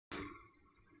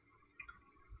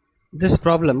This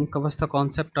problem covers the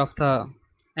concept of the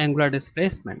angular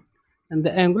displacement, and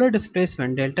the angular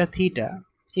displacement delta theta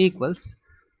equals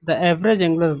the average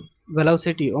angular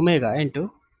velocity omega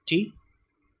into t.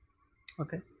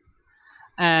 Okay,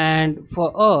 and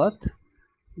for Earth,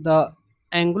 the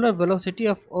angular velocity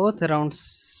of Earth around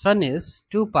Sun is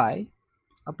 2 pi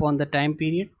upon the time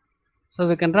period. So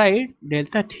we can write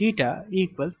delta theta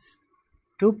equals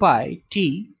 2 pi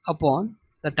t upon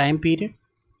the time period.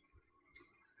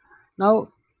 Now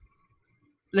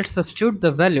let's substitute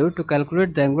the value to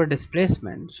calculate the angular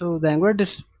displacement. So the angular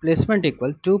displacement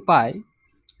equal 2 pi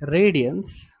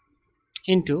radians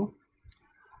into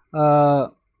uh,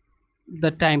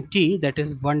 the time t, that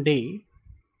is 1 day,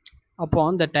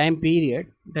 upon the time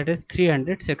period, that is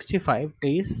 365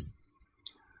 days,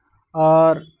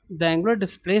 or the angular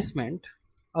displacement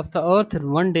of the earth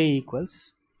in 1 day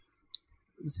equals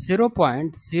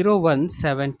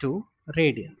 0.0172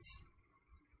 radians.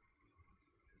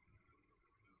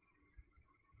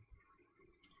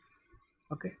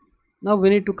 Okay, now we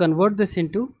need to convert this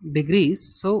into degrees.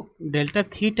 So delta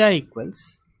theta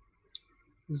equals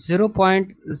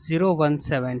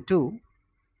 0.0172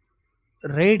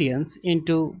 radians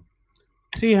into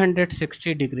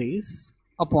 360 degrees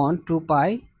upon 2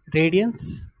 pi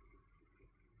radians,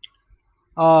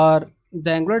 or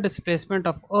the angular displacement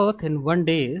of earth in 1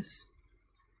 day is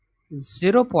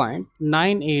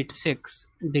 0.986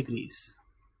 degrees.